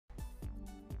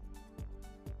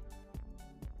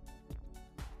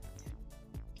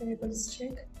tables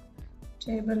check.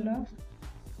 Table of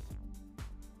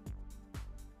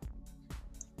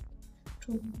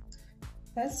 2.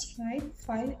 First write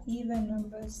 5 even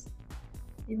numbers.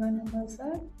 Even numbers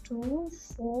are 2,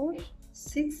 4,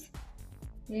 6,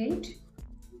 8,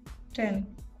 10.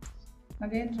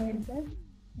 Again write that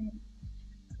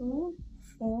 2,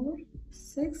 4,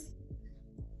 6,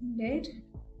 8.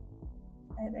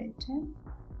 I write 10.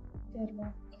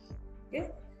 Okay.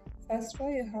 First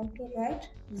one you have to write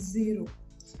 0.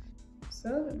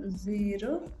 So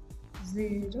 0,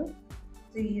 0,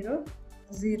 0,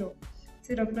 0.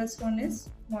 0 plus 1 is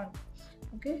 1.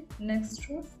 Okay. Next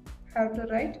row have to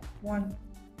write 1,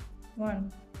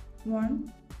 1,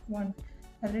 1, 1.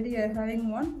 Already I am having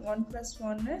 1. 1 plus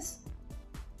 1 is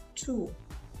 2.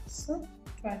 So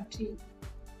 20.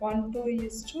 1, 2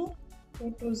 is 2.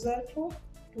 2, 2s are 4.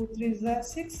 2, 3s are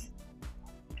 6.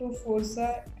 2, 4s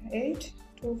are 8.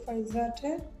 2, 5s are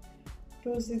 10. 2,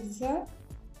 6s are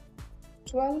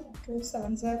 12. 2,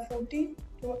 7s are 14.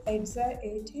 2, 8s are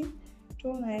 18. 2,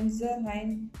 9s are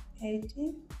 9,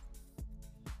 18.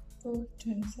 2,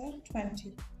 10s are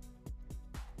 20.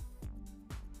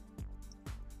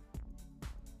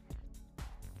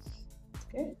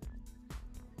 Okay.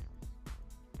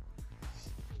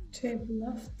 Table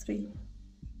of 3.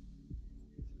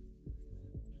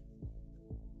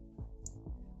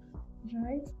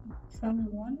 Right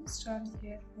from 1 start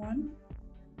here. 1,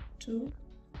 2,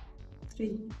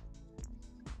 3,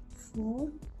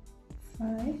 4,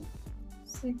 5,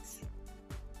 6,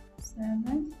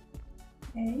 7,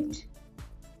 8,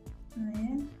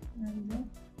 9, and then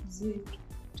 0,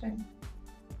 10.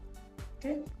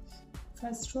 Okay.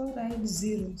 First row write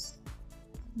zeros.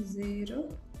 0,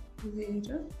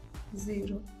 0,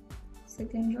 0.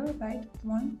 Second row write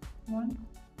 1, 1,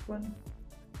 1.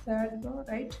 Third row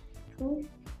write 2,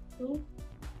 2,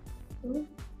 2.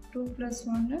 2 plus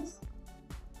 1 is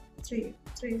 3.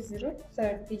 3, 0,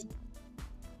 30.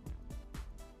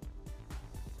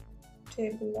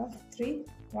 Table of 3.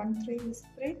 1, 3 is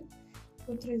 3.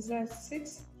 2, 3s are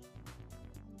 6.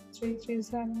 3,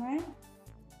 3s are 9.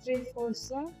 3,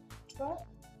 4s are 12.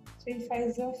 3,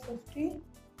 5s are 15.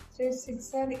 3,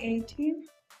 6s are 18.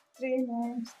 3,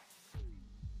 9s,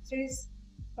 3,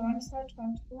 7s are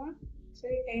 21.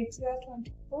 3, 8s are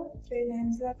 24. 3,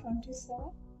 9s are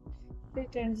 27. 3,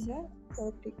 10s are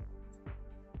 40.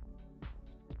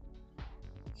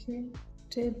 Okay.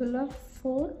 Table of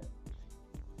 4.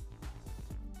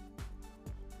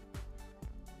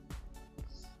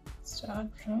 Start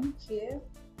from here.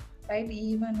 Write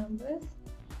even numbers.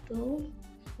 2,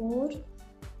 4,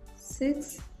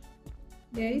 6,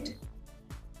 8,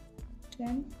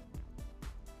 10.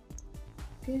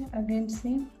 Okay, again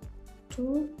same.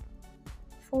 2,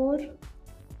 4,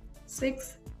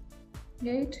 6,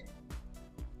 8,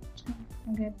 10.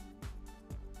 Again.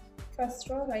 First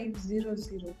row write 0,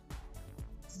 0,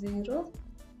 0,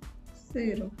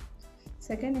 0.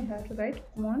 Second you have to write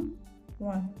 1,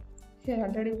 1. Here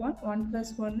already 1. 1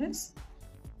 plus 1 is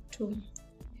 2.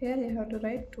 Here you have to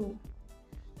write 2,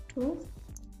 2,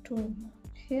 2.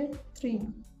 Here 3,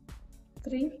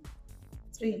 3,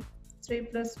 3. 3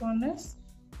 plus 1 is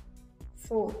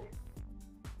 4.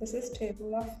 This is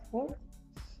table of 4.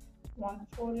 1,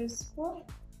 4 is 4.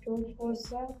 2,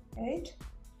 4s are 8.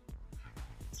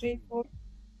 3, 4.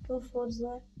 2, 4s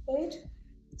are 8.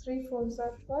 3, 4s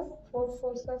are 12. 4,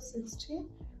 4s are 16.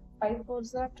 5,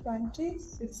 4s are 20.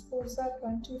 6, 4s are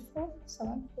 24.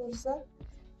 7, 4s are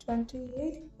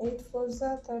 28. 8, 4s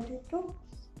are 32.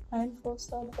 9,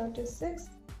 4s are 36.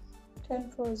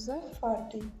 10, 4s are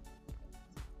 40.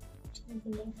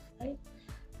 Table of 5.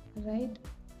 Write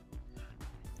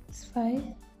 5,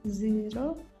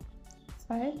 0,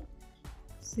 5,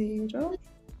 0,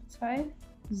 5,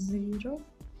 0,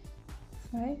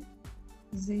 5,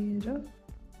 0,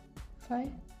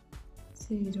 5,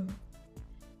 0.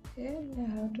 Here you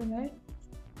have to write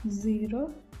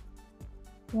 0,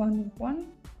 1, 1,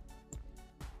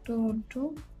 2,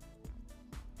 2,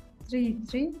 3,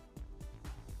 3,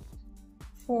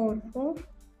 4, 4,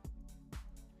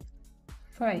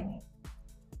 5.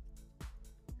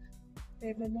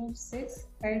 Table of 6.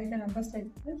 Write the numbers like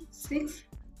this. 6,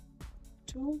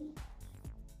 2,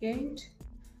 8,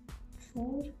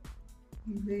 4,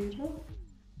 0.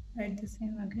 Write the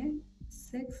same again.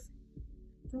 6,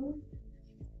 2,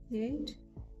 8,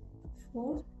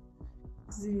 4,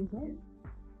 0.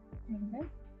 And then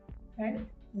write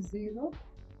 0,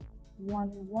 1,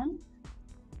 1,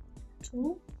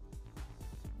 2,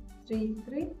 3,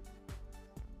 3,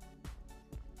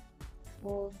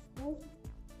 4, 4,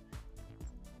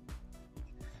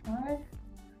 5,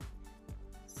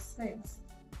 6.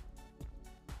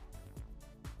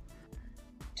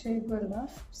 Table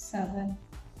of 7.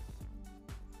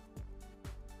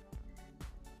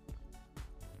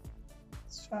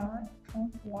 Start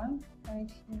from 1 right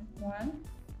here. 1,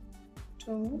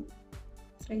 2,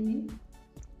 3,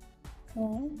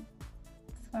 4,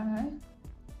 5,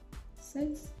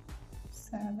 6,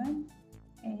 7,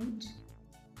 8,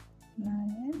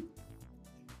 9,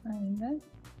 and then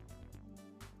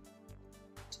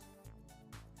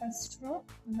first row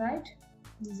right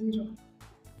 0,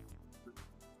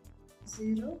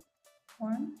 0,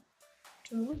 1,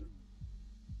 2,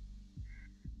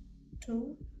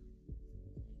 2,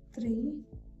 3,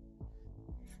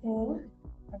 4,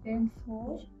 again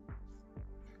 4,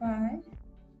 5,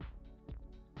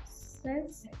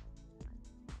 6,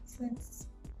 6,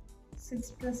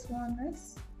 6 plus 1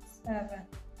 is 7.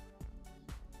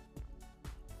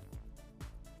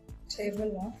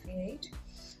 Table of 8.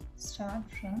 Start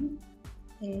from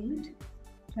 8.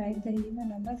 Write the even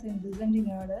numbers in descending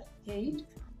order. 8,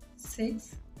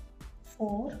 6,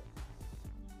 4,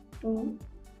 2,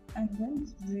 and then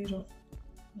 0.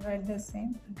 Write the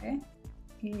same. Okay.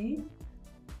 8,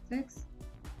 6,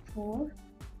 4,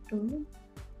 2,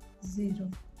 0.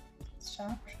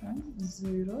 Start from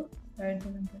 0. Write the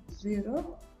number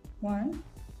 0, 1,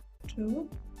 2,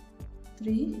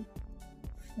 3,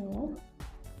 4.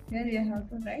 Here you have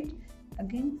to write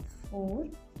again 4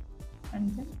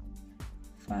 and then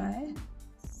 5,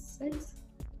 6,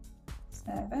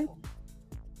 7,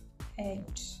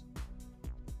 8.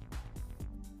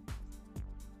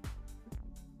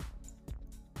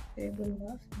 Table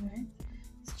of 9.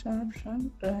 Start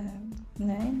from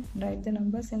 9. Write the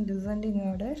numbers in descending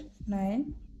order.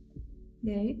 9,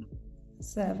 8,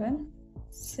 7,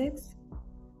 6,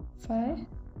 5,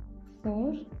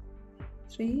 4,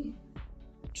 3,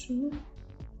 2,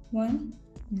 1,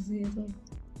 0.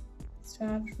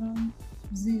 Start from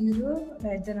 0.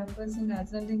 Write the numbers in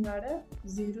ascending order.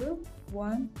 0,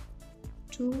 1,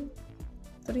 2,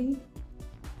 3,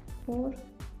 4,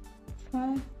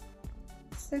 5,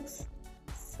 6,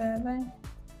 7,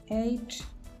 8,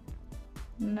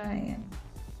 9.